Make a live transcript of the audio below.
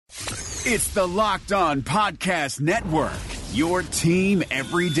It's the Locked On Podcast Network, your team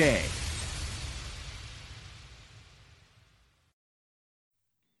every day.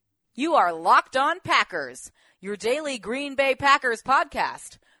 You are Locked On Packers, your daily Green Bay Packers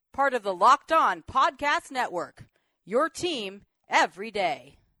podcast, part of the Locked On Podcast Network, your team every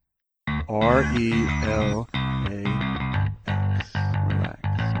day. RELAX. Relax.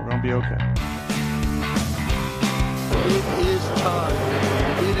 We're going to be okay. It is time.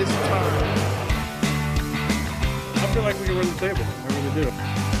 It is time. I feel like we can win the table. I really do.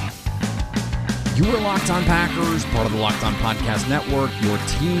 You are Locked On Packers, part of the Locked On Podcast Network, your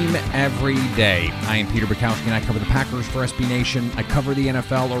team every day. I am Peter Bukowski, and I cover the Packers for SB Nation. I cover the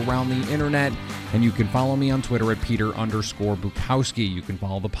NFL around the internet, and you can follow me on Twitter at Peter_Bukowski. You can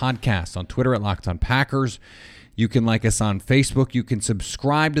follow the podcast on Twitter at Locked On Packers. You can like us on Facebook. You can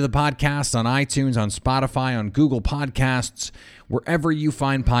subscribe to the podcast on iTunes, on Spotify, on Google Podcasts. Wherever you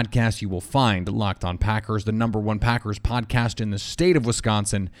find podcasts, you will find Locked On Packers, the #1 Packers podcast in the state of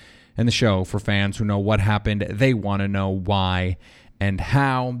Wisconsin, and the show for fans who know what happened. They want to know why and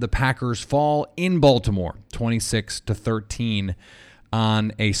how. The Packers fall in Baltimore, 26-13,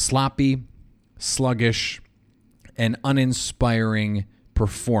 on a sloppy, sluggish, and uninspiring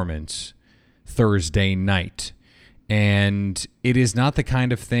performance Thursday night. And it is not the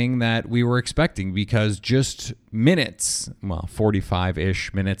kind of thing that we were expecting, because just minutes,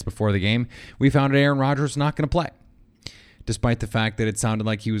 45-ish minutes before the game, we found Aaron Rodgers not going to play. Despite the fact that it sounded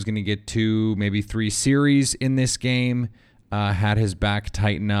like he was going to get 2, maybe 3 series in this game, had his back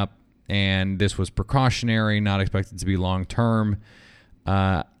tighten up, and this was precautionary, not expected to be long-term.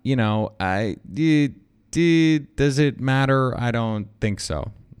 Does it matter? I don't think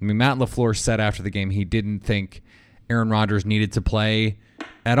so. I mean, Matt LaFleur said after the game he didn't think Aaron Rodgers needed to play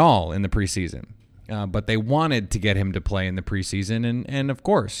at all in the preseason. But they wanted to get him to play in the preseason, and of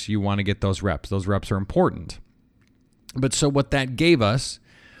course, you want to get those reps. Those reps are important. But so what that gave us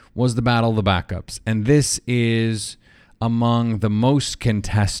was the battle of the backups. And this is among the most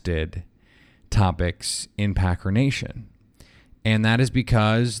contested topics in Packer Nation. And that is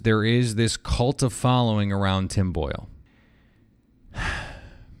because there is this cult of following around Tim Boyle.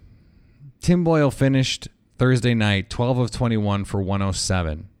 Tim Boyle finished Thursday night 12 of 21 for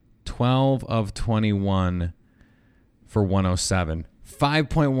 107. 12 of 21 for 107.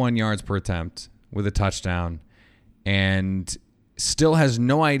 5.1 yards per attempt with a touchdown. And still has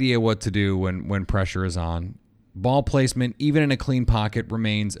no idea what to do when pressure is on. Ball placement, even in a clean pocket,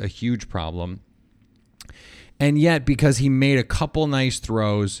 remains a huge problem. And yet, because he made a couple nice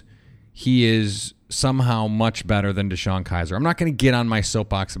throws, he is somehow much better than DeShone Kizer. I'm not going to get on my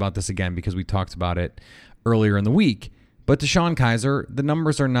soapbox about this again because we talked about it earlier in the week. But DeShone Kizer, the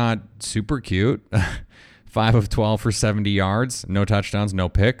numbers are not super cute. 5 of 12 for 70 yards, no touchdowns, no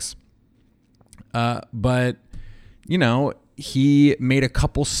picks. But he made a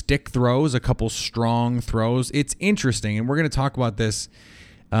couple stick throws, a couple strong throws. It's interesting, and we're going to talk about this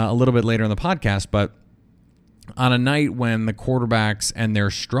a little bit later in the podcast, but on a night when the quarterbacks and their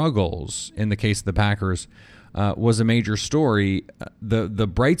struggles, in the case of the Packers, was a major story, the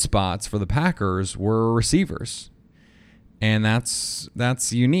bright spots for the Packers were receivers. And that's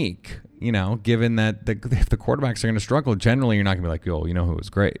unique, given that if the quarterbacks are going to struggle, generally you're not going to be like, yo, you know who was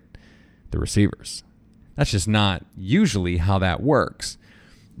great? The receivers. That's just not usually how that works.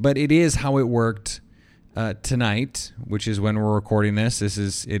 But it is how it worked tonight, which is when we're recording this.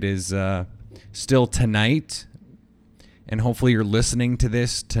 It is still tonight. And hopefully you're listening to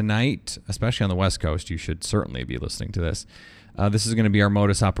this tonight, especially on the West Coast. You should certainly be listening to this. This is going to be our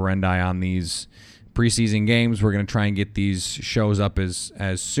modus operandi on these preseason games. We're going to try and get these shows up as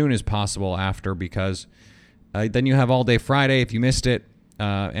soon as possible after, because then you have all day Friday if you missed it.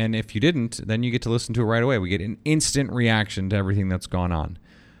 And if you didn't, then you get to listen to it right away. We get an instant reaction to everything that's gone on.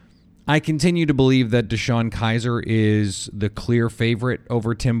 I continue to believe that DeShone Kizer is the clear favorite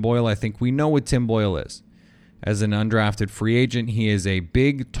over Tim Boyle. I think we know what Tim Boyle is. As an undrafted free agent, he is a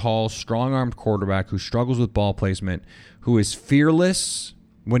big, tall, strong-armed quarterback who struggles with ball placement, who is fearless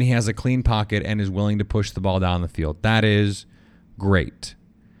when he has a clean pocket and is willing to push the ball down the field. That is great.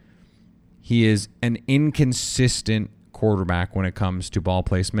 He is an inconsistent quarterback when it comes to ball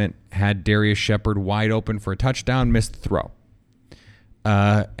placement. Had Darius Shepard wide open for a touchdown, missed the throw.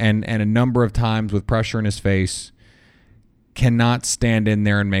 And a number of times with pressure in his face, cannot stand in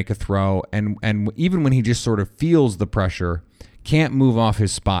there and make a throw. And even when he just sort of feels the pressure, can't move off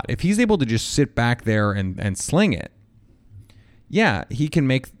his spot. If he's able to just sit back there and sling it, yeah, he can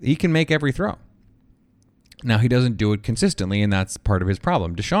make every throw. Now, he doesn't do it consistently, and that's part of his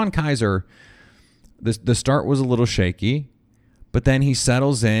problem. DeShone Kizer, the start was a little shaky, But then he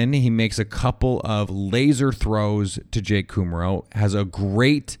settles in. He makes a couple of laser throws to Jake Kumaro, has a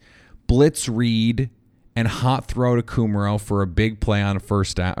great blitz read and hot throw to Kumaro for a big play on a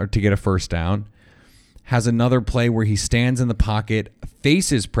first down, or to get a first down. Has another play where he stands in the pocket,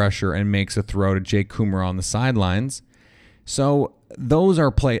 faces pressure, and makes a throw to Jake Kumaro on the sidelines. So those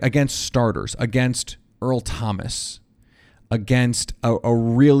are play against starters, against Earl Thomas, against a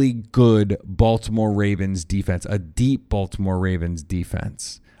really good Baltimore Ravens defense, a deep Baltimore Ravens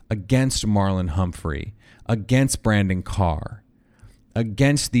defense, against Marlon Humphrey, against Brandon Carr,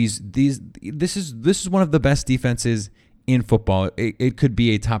 against these this is one of the best defenses in football. It could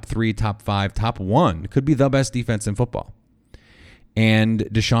be a top 3, top 5, top 1. It could be the best defense in football. And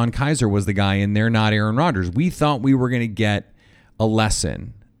Deshaun Kaiser was the guy in there, not Aaron Rodgers. We thought we were going to get a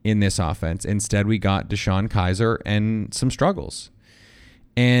lesson in this offense. Instead, we got Deshaun Kaiser and some struggles.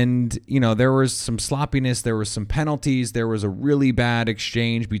 And, there was some sloppiness. There was some penalties. There was a really bad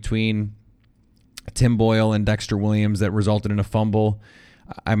exchange between Tim Boyle and Dexter Williams that resulted in a fumble.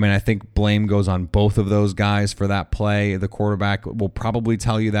 I mean, I think blame goes on both of those guys for that play. The quarterback will probably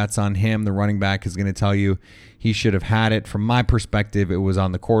tell you that's on him. The running back is going to tell you he should have had it. From my perspective, it was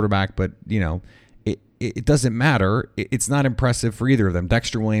on the quarterback, but, it doesn't matter. It's not impressive for either of them.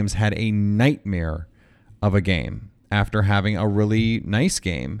 Dexter Williams had a nightmare of a game after having a really nice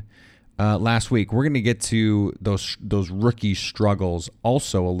game last week. We're going to get to those rookie struggles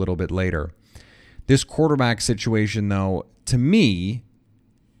also a little bit later. This quarterback situation, though, to me,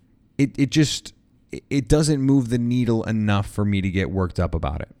 it doesn't move the needle enough for me to get worked up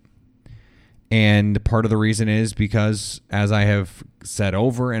about it. And part of the reason is because, as I have said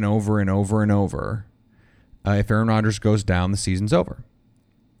over and over and over and over, if Aaron Rodgers goes down, the season's over.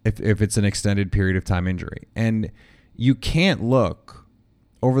 If it's an extended period of time injury. And you can't look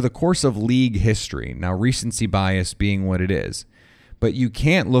over the course of league history, now recency bias being what it is, but you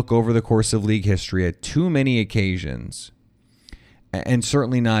can't look over the course of league history at too many occasions, and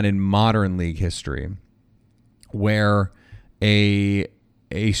certainly not in modern league history, where a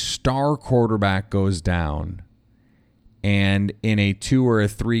star quarterback goes down and in a 2 or a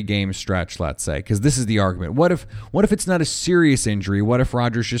 3 game stretch, let's say, because this is the argument. What if it's not a serious injury? What if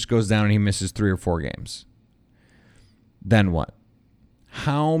Rodgers just goes down and he misses 3 or 4 games? Then what?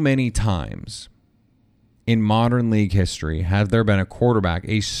 How many times in modern league history have there been a quarterback,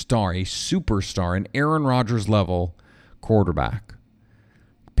 a star, a superstar, an Aaron Rodgers level quarterback?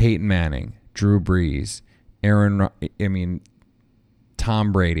 Peyton Manning, Drew Brees,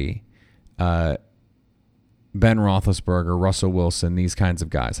 Tom Brady, Ben Roethlisberger, Russell Wilson, these kinds of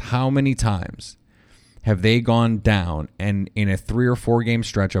guys. How many times have they gone down and in a 3 or 4 game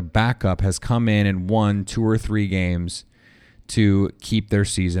stretch, a backup has come in and won 2 or 3 games to keep their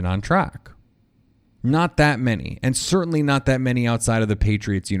season on track? Not that many, and certainly not that many outside of the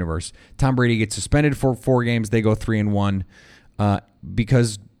Patriots universe. Tom Brady gets suspended for 4 games. They go 3-1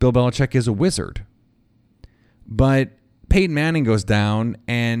 because Bill Belichick is a wizard. But Peyton Manning goes down,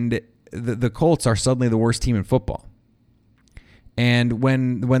 and the Colts are suddenly the worst team in football. And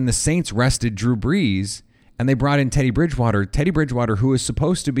when the Saints rested Drew Brees and they brought in Teddy Bridgewater, who was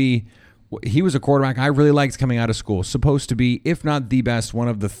supposed to be, he was a quarterback I really liked coming out of school, supposed to be, if not the best, one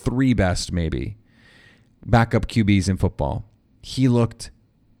of the 3 best maybe backup QBs in football. He looked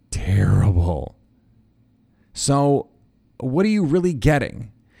terrible. So what are you really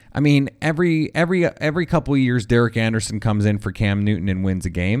getting? I mean, every couple of years, Derek Anderson comes in for Cam Newton and wins a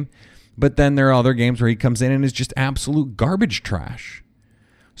game. But then there are other games where he comes in and is just absolute garbage trash.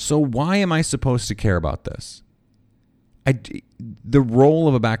 So why am I supposed to care about this? The role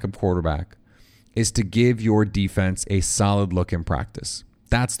of a backup quarterback is to give your defense a solid look in practice.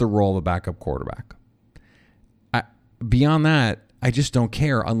 That's the role of a backup quarterback. Beyond that, I just don't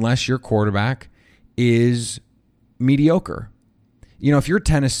care unless your quarterback is mediocre. If you're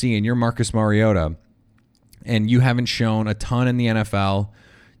Tennessee and you're Marcus Mariota and you haven't shown a ton in the NFL,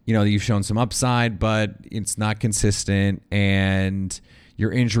 you've shown some upside, but it's not consistent and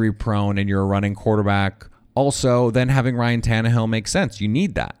you're injury prone and you're a running quarterback. Also, then having Ryan Tannehill makes sense. You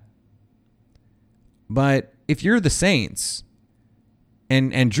need that. But if you're the Saints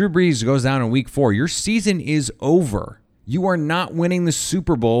and Drew Brees goes down in week 4, your season is over. You are not winning the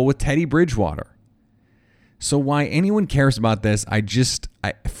Super Bowl with Teddy Bridgewater. So why anyone cares about this,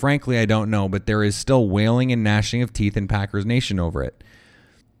 frankly, I don't know, but there is still wailing and gnashing of teeth in Packers Nation over it.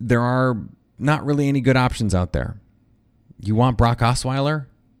 There are not really any good options out there. You want Brock Osweiler?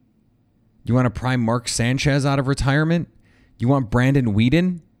 You want to pry Mark Sanchez out of retirement? You want Brandon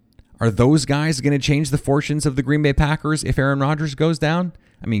Weeden? Are those guys going to change the fortunes of the Green Bay Packers if Aaron Rodgers goes down?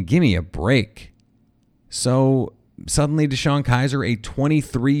 I mean, give me a break. So suddenly DeShone Kizer, a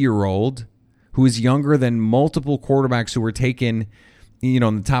 23-year-old who is younger than multiple quarterbacks who were taken,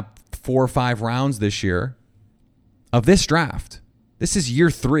 in the top 4 or 5 rounds this year of this draft. This is year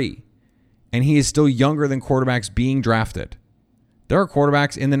 3, and he is still younger than quarterbacks being drafted. There are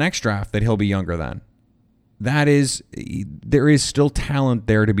quarterbacks in the next draft that he'll be younger than. There is still talent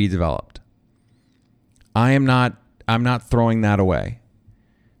there to be developed. I'm not throwing that away.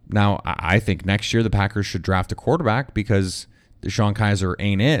 Now, I think next year the Packers should draft a quarterback because DeShone Kizer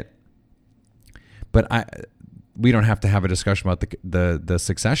ain't it. But we don't have to have a discussion about the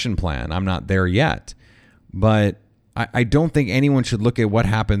succession plan. I'm not there yet. But I don't think anyone should look at what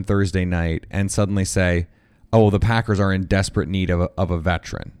happened Thursday night and suddenly say, oh, the Packers are in desperate need of a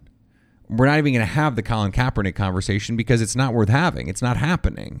veteran. We're not even going to have the Colin Kaepernick conversation because it's not worth having. It's not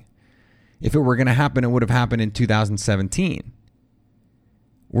happening. If it were going to happen, it would have happened in 2017.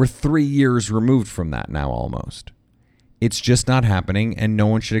 We're 3 years removed from that now almost. It's just not happening, and no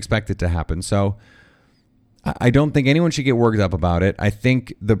one should expect it to happen. So I don't think anyone should get worked up about it. I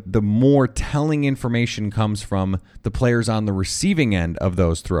think the more telling information comes from the players on the receiving end of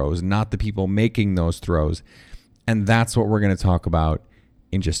those throws, not the people making those throws. And that's what we're going to talk about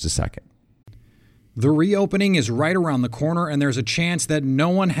in just a second. The reopening is right around the corner, and there's a chance that no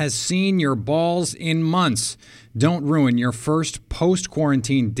one has seen your balls in months. Don't ruin your first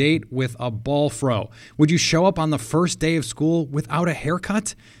post-quarantine date with a ball fro. Would you show up on the first day of school without a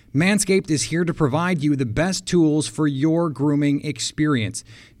haircut? Manscaped is here to provide you the best tools for your grooming experience.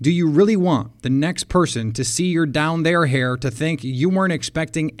 Do you really want the next person to see your down there hair to think you weren't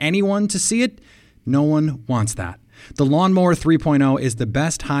expecting anyone to see it? No one wants that. The Lawnmower 3.0 is the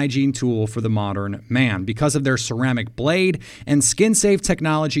best hygiene tool for the modern man. Because of their ceramic blade and skin-safe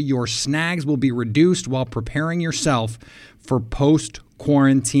technology, your snags will be reduced while preparing yourself for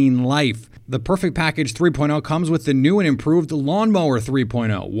post-quarantine life. The Perfect Package 3.0 comes with the new and improved Lawnmower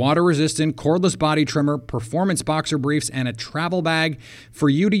 3.0, water-resistant, cordless body trimmer, performance boxer briefs, and a travel bag for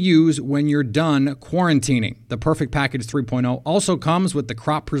you to use when you're done quarantining. The Perfect Package 3.0 also comes with the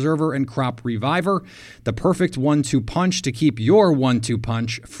Crop Preserver and Crop Reviver, the perfect 1-2 punch to keep your 1-2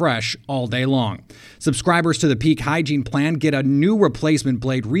 punch fresh all day long. Subscribers to the Peak Hygiene Plan get a new replacement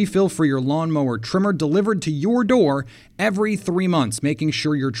blade refill for your lawnmower trimmer delivered to your door every 3 months, making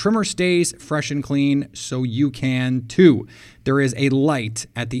sure your trimmer stays fresh and clean so you can too. There is a light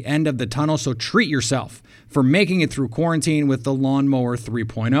at the end of the tunnel, so treat yourself for making it through quarantine with the Lawnmower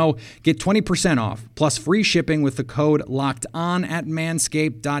 3.0. Get 20% off plus free shipping with the code LOCKEDON at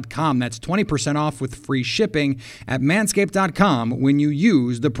manscaped.com. That's 20% off with free shipping at manscaped.com when you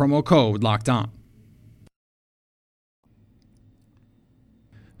use the promo code LOCKEDON.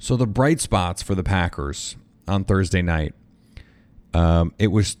 So the bright spots for the Packers on Thursday night, it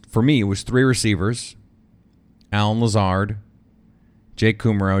was 3 receivers: Allen Lazard, Jake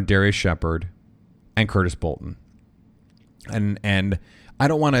Kumaro, Darius Shepard, and Curtis Bolton. And I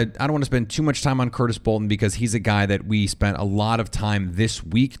don't want to spend too much time on Curtis Bolton because he's a guy that we spent a lot of time this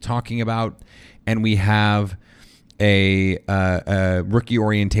week talking about, and we have a rookie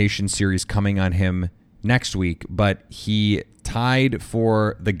orientation series coming on him next week. But he tied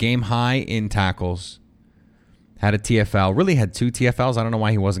for the game high in tackles. Had a TFL, really had 2 TFLs. I don't know why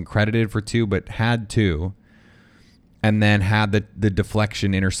he wasn't credited for 2, but had 2. And then had the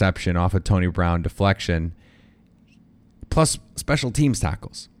deflection interception off of Tony Brown deflection, plus special teams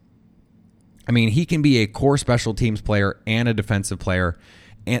tackles. I mean, he can be a core special teams player and a defensive player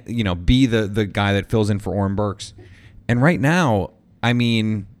and, be the guy that fills in for Oren Burks. And right now, I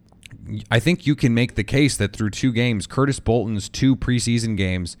mean, I think you can make the case that through 2 games, Curtis Bolton's 2 preseason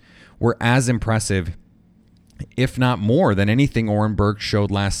games were as impressive, if not more, than anything Oren Burks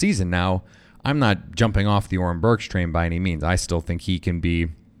showed last season. Now, I'm not jumping off the Oren Burks train by any means. I still think he can be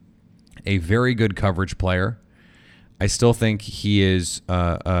a very good coverage player. I still think he is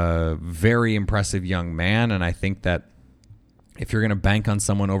a very impressive young man, and I think that if you're going to bank on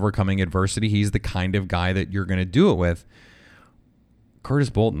someone overcoming adversity, he's the kind of guy that you're going to do it with.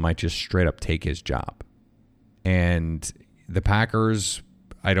 Curtis Bolton might just straight up take his job. And the Packers,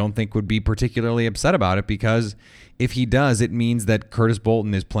 I don't think, would be particularly upset about it, because if he does, it means that Curtis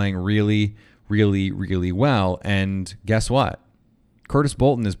Bolton is playing really, really, really well. And guess what? Curtis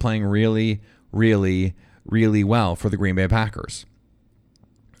Bolton is playing really, really, really well for the Green Bay Packers.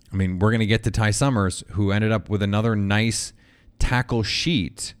 I mean, we're going to get to Ty Summers, who ended up with another nice tackle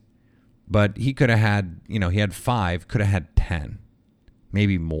sheet, but he could have had, he had 5, could have had 10,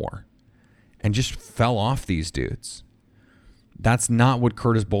 maybe more, and just fell off these dudes. That's not what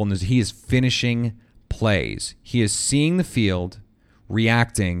Curtis Bolton is. He is finishing plays. He is seeing the field,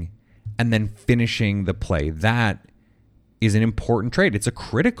 reacting, and then finishing the play. That is an important trait. It's a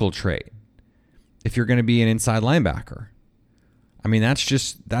critical trait if you're going to be an inside linebacker. I mean, that's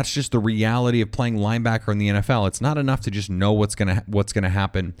just the reality of playing linebacker in the NFL. It's not enough to just know what's going to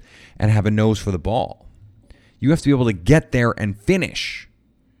happen and have a nose for the ball. You have to be able to get there and finish.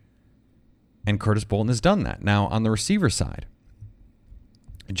 And Curtis Bolton has done that. Now, on the receiver side,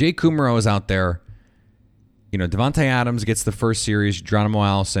 Jake Kumerow is out there. Devontae Adams gets the first series, Geronimo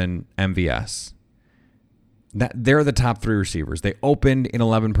Allison, MVS. They're the top three receivers. They opened in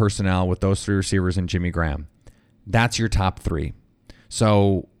 11 personnel with those three receivers and Jimmy Graham. That's your top three.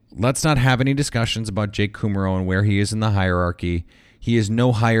 So let's not have any discussions about Jake Kumerow and where he is in the hierarchy. He is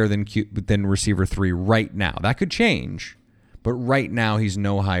no higher than receiver 3 right now. That could change, but right now he's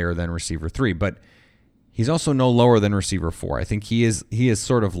no higher than receiver 3. But he's also no lower than receiver 4. I think he is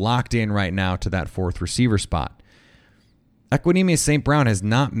sort of locked in right now to that fourth receiver spot. Equanimeous St. Brown has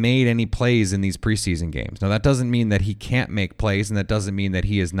not made any plays in these preseason games. Now, that doesn't mean that he can't make plays, and that doesn't mean that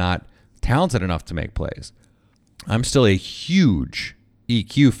he is not talented enough to make plays. I'm still a huge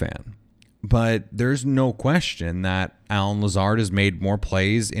EQ fan, but there's no question that Allen Lazard has made more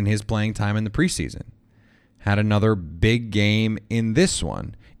plays in his playing time in the preseason. Had another big game in this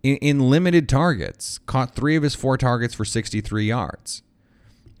one, in limited targets. Caught 3 of his 4 targets for 63 yards.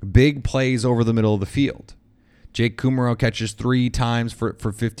 Big plays over the middle of the field. Jake Kumerow catches 3 times for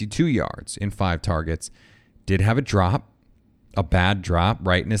 52 yards in 5 targets. Did have a drop, a bad drop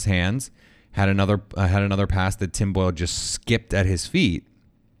right in his hands. Had another pass that Tim Boyle just skipped at his feet.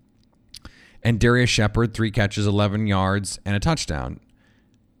 And Darius Shepard, 3 catches, 11 yards, and a touchdown.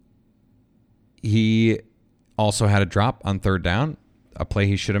 He also had a drop on 3rd down, a play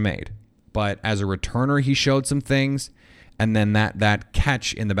he should have made. But as a returner, he showed some things. And then that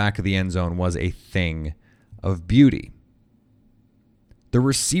catch in the back of the end zone was a thing of beauty. The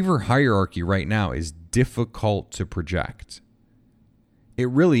receiver hierarchy right now is difficult to project. It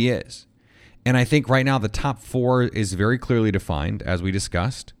really is. And I think right now the top 4 is very clearly defined, as we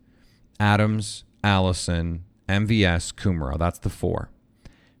discussed. Adams, Allison, MVS, Kumerow. That's the 4.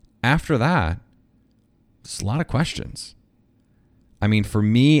 After that, it's a lot of questions. I mean, for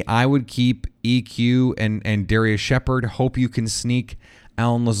me, I would keep EQ and Darius Shepard. Hope you can sneak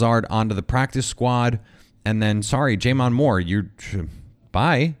Allen Lazard onto the practice squad. And then, sorry, Jamon Moore,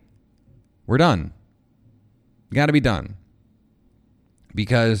 bye. We're done. You got to be done.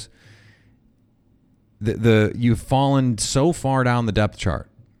 Because you've fallen so far down the depth chart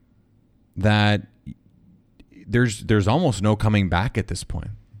that there's almost no coming back at this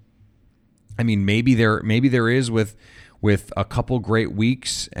point. I mean, maybe there is with a couple great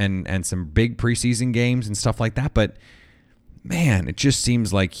weeks and some big preseason games and stuff like that, but man, it just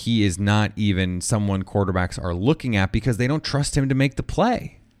seems like he is not even someone quarterbacks are looking at because they don't trust him to make the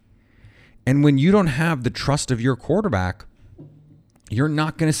play. And when you don't have the trust of your quarterback, you're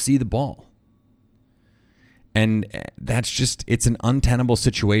not going to see the ball. And it's an untenable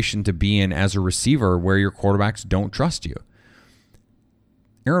situation to be in as a receiver where your quarterbacks don't trust you.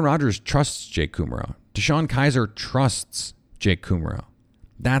 Aaron Rodgers trusts Jake Kumerow. Deshaun Kaiser trusts Jake Kumerow.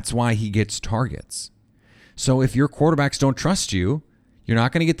 That's why he gets targets. So if your quarterbacks don't trust you, you're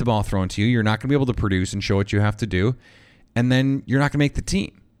not going to get the ball thrown to you. You're not going to be able to produce and show what you have to do. And then you're not going to make the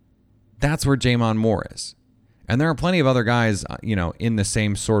team. That's where Jamon Moore is. And there are plenty of other guys, in the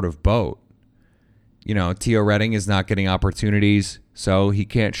same sort of boat. Tio Redding is not getting opportunities, so he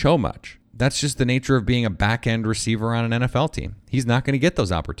can't show much. That's just the nature of being a back-end receiver on an NFL team. He's not going to get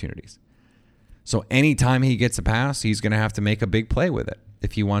those opportunities. So anytime he gets a pass, he's going to have to make a big play with it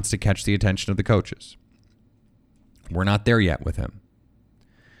if he wants to catch the attention of the coaches. We're not there yet with him.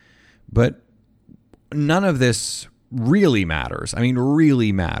 But none of this really matters. I mean,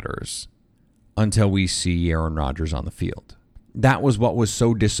 really matters until we see Aaron Rodgers on the field. That was what was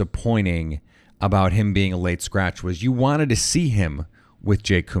so disappointing about him being a late scratch, was you wanted to see him with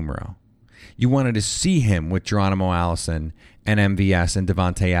Jake Kumerow. You wanted to see him with Geronimo Allison and MVS and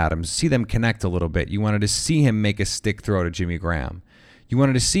Devontae Adams, see them connect a little bit. You wanted to see him make a stick throw to Jimmy Graham. You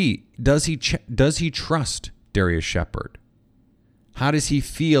wanted to see, does he trust Darius Shepard? How does he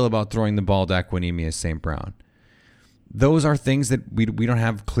feel about throwing the ball to Equanimeous St. Brown? Those are things that we don't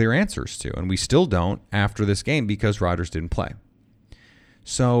have clear answers to, and we still don't after this game because Rodgers didn't play.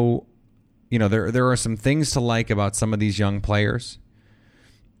 So, there are some things to like about some of these young players,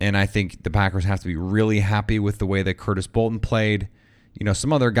 and I think the Packers have to be really happy with the way that Curtis Bolton played.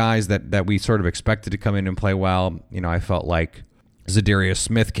 Some other guys that we sort of expected to come in and play well. I felt like Zadarius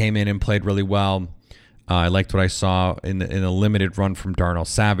Smith came in and played really well. I liked what I saw in a limited run from Darnell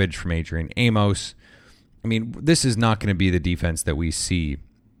Savage, from Adrian Amos. I mean, this is not going to be the defense that we see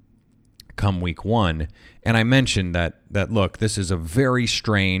come week 1. And I mentioned that look, this is a very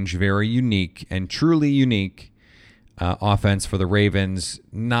strange, very unique, and truly unique offense for the Ravens.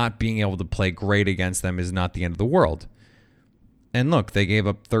 Not being able to play great against them is not the end of the world. And look, they gave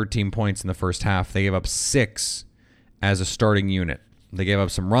up 13 points in the first half. They gave up 6 as a starting unit. They gave up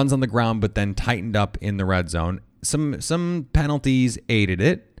some runs on the ground, but then tightened up in the red zone. Some penalties aided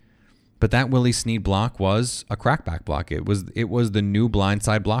it, but that Willie Snead block was a crackback block. It was the new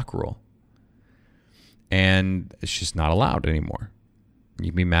blindside block rule. And it's just not allowed anymore. You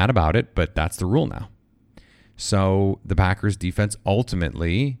can be mad about it, but that's the rule now. So the Packers defense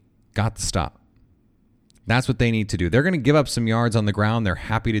ultimately got the stop. That's what they need to do. They're going to give up some yards on the ground. They're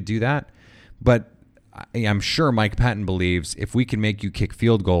happy to do that. But I'm sure Mike Patton believes if we can make you kick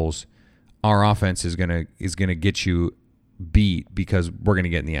field goals, our offense is going to get you beat because we're going to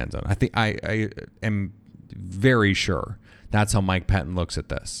get in the end zone. I think I am very sure that's how Mike Patton looks at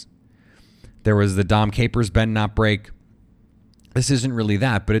this. There was the Dom Capers bend not break. This isn't really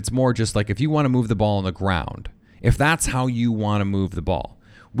that, but it's more just like if you want to move the ball on the ground, if that's how you want to move the ball,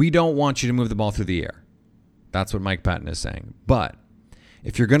 we don't want you to move the ball through the air. That's what Mike Patton is saying. But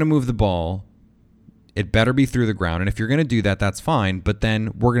if you're going to move the ball, it better be through the ground. And if you're going to do that, that's fine. But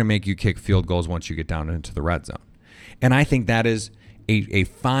then we're going to make you kick field goals once you get down into the red zone. And I think that is a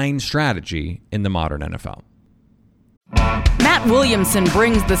fine strategy in the modern NFL. Matt Williamson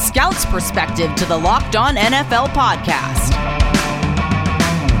brings the scout's perspective to the Locked On NFL podcast.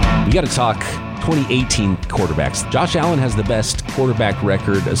 We got to talk 2018 quarterbacks. Josh Allen has the best quarterback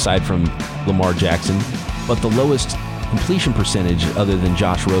record aside from Lamar Jackson, but the lowest completion percentage other than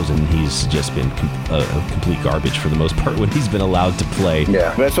Josh Rosen. He's just been complete garbage for the most part when he's been allowed to play.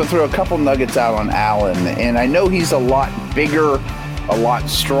 Yeah, but I just want to throw a couple nuggets out on Allen, and I know he's a lot bigger, a lot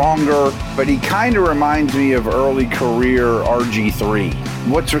stronger, but he kind of reminds me of early career RG3.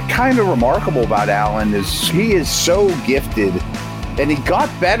 What's kind of remarkable about Allen is he is so gifted, and he got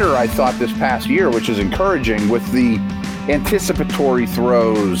better, I thought, this past year, which is encouraging with the anticipatory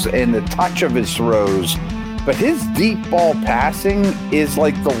throws and the touch of his throws. But his deep ball passing is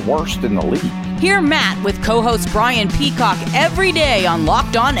like the worst in the league. Hear Matt with co-host Brian Peacock every day on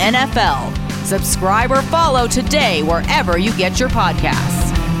Locked On NFL. Subscribe or follow today wherever you get your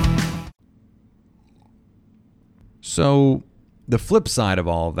podcasts. So the flip side of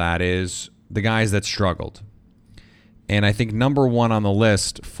all of that is the guys that struggled. And I think number one on the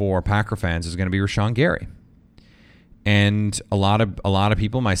list for Packer fans is going to be Rashawn Gary. And a lot of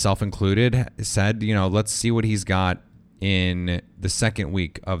people, myself included, said, let's see what he's got in the second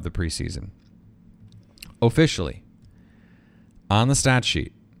week of the preseason. Officially, on the stat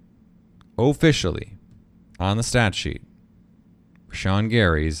sheet, Rashawn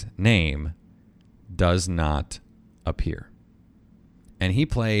Gary's name does not appear. And he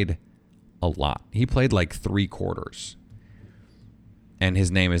played a lot. He played like 3 quarters. And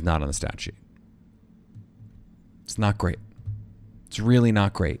his name is not on the stat sheet. It's not great. It's really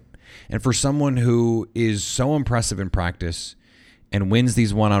not great. And for someone who is so impressive in practice and wins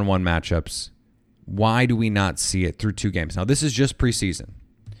these one-on-one matchups, why do we not see it through 2 games? Now, this is just preseason.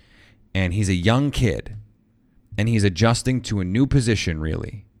 And he's a young kid. And he's adjusting to a new position,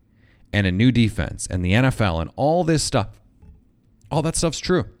 really. And a new defense. And the NFL. And all this stuff. All that stuff's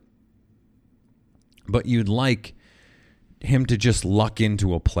true. But you'd like him to just luck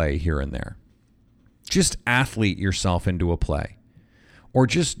into a play here and there. Just athlete yourself into a play. Or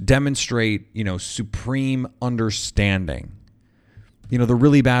just demonstrate, supreme understanding. The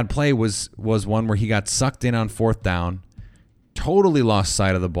really bad play was one where he got sucked in on 4th down, totally lost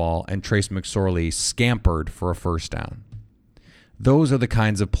sight of the ball, and Trace McSorley scampered for a 1st down. Those are the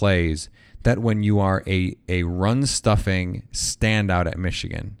kinds of plays that when you are a run-stuffing standout at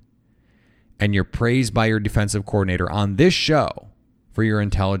Michigan, and you're praised by your defensive coordinator on this show for your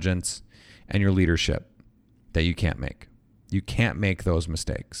intelligence and your leadership, that you can't make. You can't make those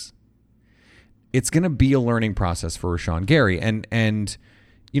mistakes. It's going to be a learning process for Rashawn Gary. And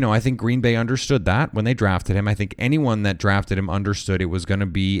I think Green Bay understood that when they drafted him. I think anyone that drafted him understood it was going to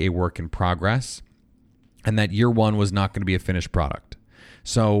be a work in progress and that year 1 was not going to be a finished product.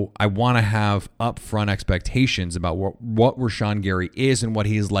 So I want to have upfront expectations about what Rashawn Gary is and what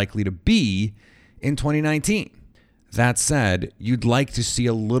he is likely to be in 2019. That said, you'd like to see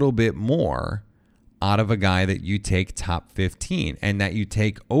a little bit more out of a guy that you take top 15 and that you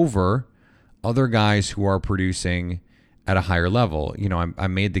take over other guys who are producing at a higher level. I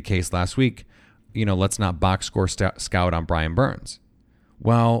made the case last week, let's not box score scout on Brian Burns.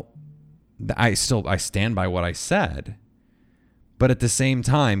 Well, I stand by what I said. But at the same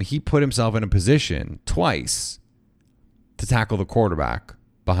time, he put himself in a position twice to tackle the quarterback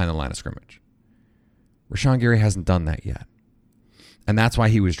behind the line of scrimmage. Rashawn Gary hasn't done that yet. And that's why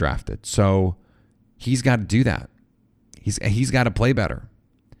he was drafted. So he's got to do that. He's got to play better.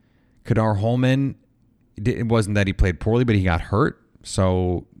 Kadar Holman, it wasn't that he played poorly, but he got hurt.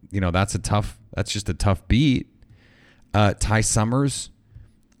 So, that's just a tough beat. Ty Summers,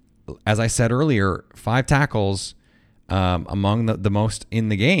 as I said earlier, 5 tackles among the most in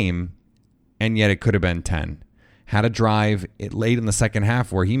the game, and yet it could have been 10. Had a drive late in the second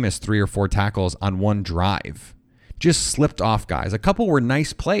half where he missed 3 or 4 tackles on one drive. Just slipped off guys. A couple were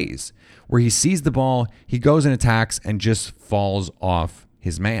nice plays where he sees the ball, he goes and attacks, and just falls off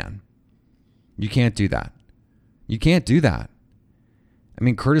his man. You can't do that. You can't do that. I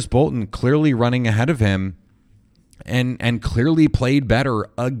mean, Curtis Bolton clearly running ahead of him and clearly played better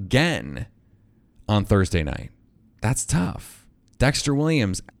again on Thursday night. That's tough. Dexter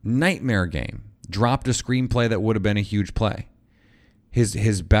Williams, nightmare game. Dropped a screenplay that would have been a huge play.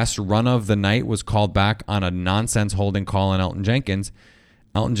 His best run of the night was called back on a nonsense holding call on Elton Jenkins.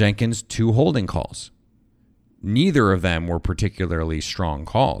 Elton Jenkins, 2 holding calls. Neither of them were particularly strong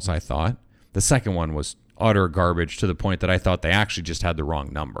calls, I thought. The second one was utter garbage to the point that I thought they actually just had the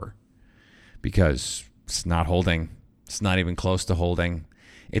wrong number. Because it's not holding. It's not even close to holding.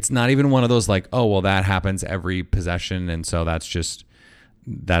 It's not even one of those like, oh, well, that happens every possession, and so that's just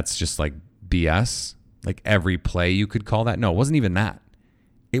like BS. Like every play you could call that. No, it wasn't even that.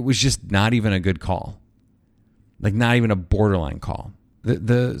 It was just not even a good call. Like not even a borderline call.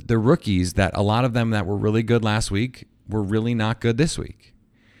 The rookies, that a lot of them that were really good last week were really not good this week.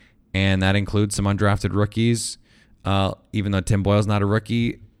 And that includes some undrafted rookies. Even though Tim Boyle's not a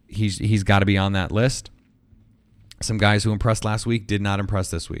rookie, he's got to be on that list. Some guys who impressed last week did not impress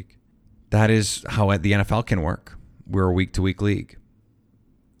this week. That is how the NFL can work. We're a week-to-week league.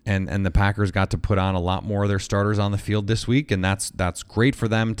 And the Packers got to put on a lot more of their starters on the field this week, and that's great for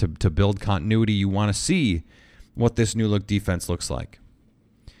them to build continuity. You want to see what this new look defense looks like.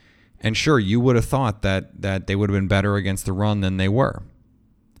 And sure, you would have thought that they would have been better against the run than they were.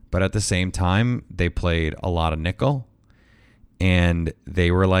 But at the same time, they played a lot of nickel, and they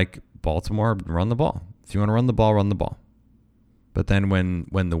were like, Baltimore, run the ball. If you want to run the ball, run the ball. But then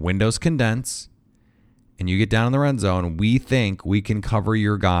when the windows condense and you get down in the red zone, we think we can cover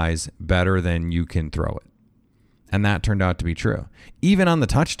your guys better than you can throw it. And that turned out to be true. Even on the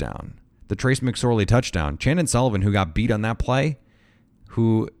touchdown, the Trace McSorley touchdown, Chandon Sullivan, who got beat on that play,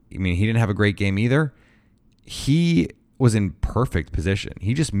 he didn't have a great game either. He was in perfect position.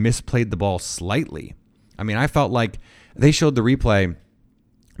 He just misplayed the ball slightly. I mean, I felt like they showed the replay.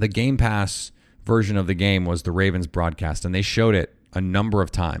 The Game Pass version of the game was the Ravens broadcast, and they showed it a number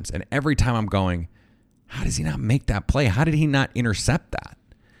of times. And every time I'm going, how does he not make that play? How did he not intercept that?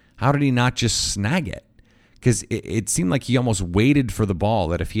 How did he not just snag it? Because it seemed like he almost waited for the ball,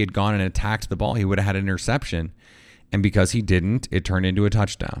 that if he had gone and attacked the ball, he would have had an interception. And because he didn't, it turned into a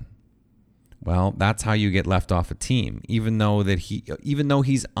touchdown. Well, that's how you get left off a team, even though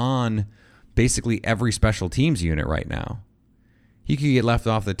he's on basically every special teams unit right now. He could get left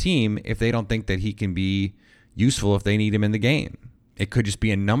off the team if they don't think that he can be useful if they need him in the game. It could just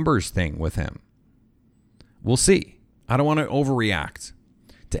be a numbers thing with him. We'll see. I don't want to overreact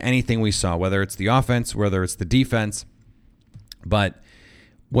to anything we saw, whether it's the offense, whether it's the defense. But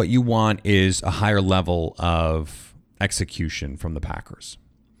what you want is a higher level of execution from the Packers.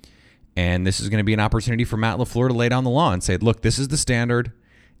 And this is going to be an opportunity for Matt LaFleur to lay down the law and say, look, this is the standard,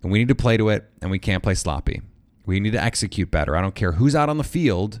 and we need to play to it, and we can't play sloppy. We need to execute better. I don't care who's out on the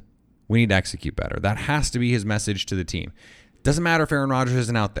field. We need to execute better. That has to be his message to the team. Doesn't matter if Aaron Rodgers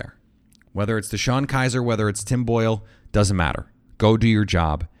isn't out there. Whether it's DeShone Kizer, whether it's Tim Boyle, doesn't matter. Go do your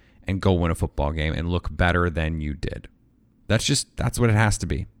job and go win a football game and look better than you did. That's what it has to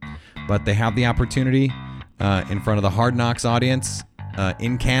be. But they have the opportunity in front of the Hard Knocks audience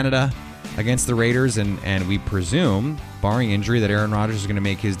in Canada against the Raiders, and we presume, barring injury, that Aaron Rodgers is going to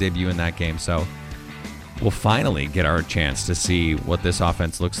make his debut in that game. So we'll finally get our chance to see what this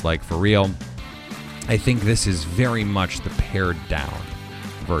offense looks like for real. I think this is very much the pared down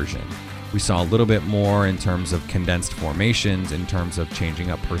version. We saw a little bit more in terms of condensed formations, in terms of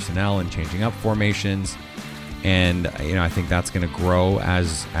changing up personnel and changing up formations. And, I think that's going to grow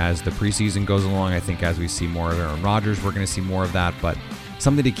as the preseason goes along. I think as we see more of Aaron Rodgers, we're going to see more of that. But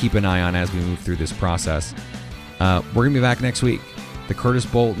something to keep an eye on as we move through this process. We're going to be back next week. The Curtis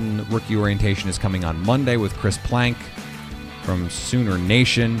Bolton rookie orientation is coming on Monday with Chris Plank from Sooner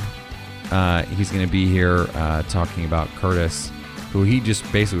Nation. He's going to be here talking about Curtis, who he just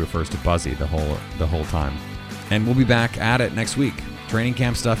basically refers to Buzzy the whole time. And we'll be back at it next week. Training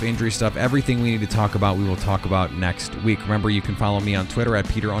camp stuff, injury stuff, everything we need to talk about, we will talk about next week. Remember, you can follow me on Twitter at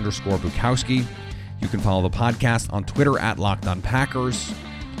Peter_Bukowski. You can follow the podcast on Twitter at Locked On Packers.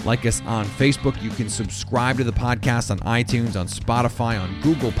 Like us on Facebook. You can subscribe to the podcast on iTunes, on Spotify, on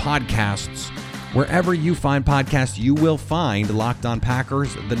Google Podcasts. Wherever you find podcasts, you will find Locked On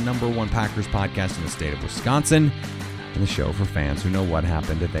Packers, the #1 Packers podcast in the state of Wisconsin, and the show for fans who know what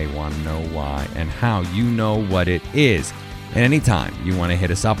happened, if they want to know why, and how. You know what it is. And anytime you want to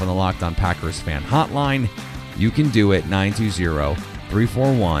hit us up on the Locked On Packers fan hotline, you can do it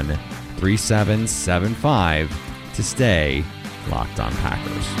 920-341-3775 to stay Locked On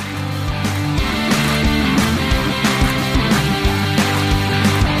Packers.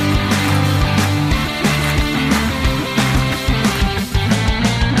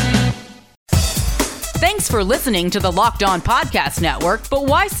 Thanks for listening to the Locked On Podcast Network, but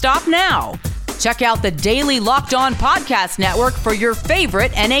why stop now? Check out the daily Locked On Podcast Network for your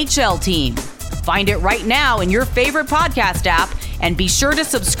favorite NHL team. Find it right now in your favorite podcast app, and be sure to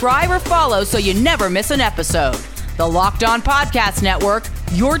subscribe or follow so you never miss an episode. The Locked On Podcast Network,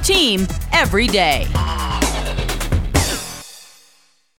 your team every day.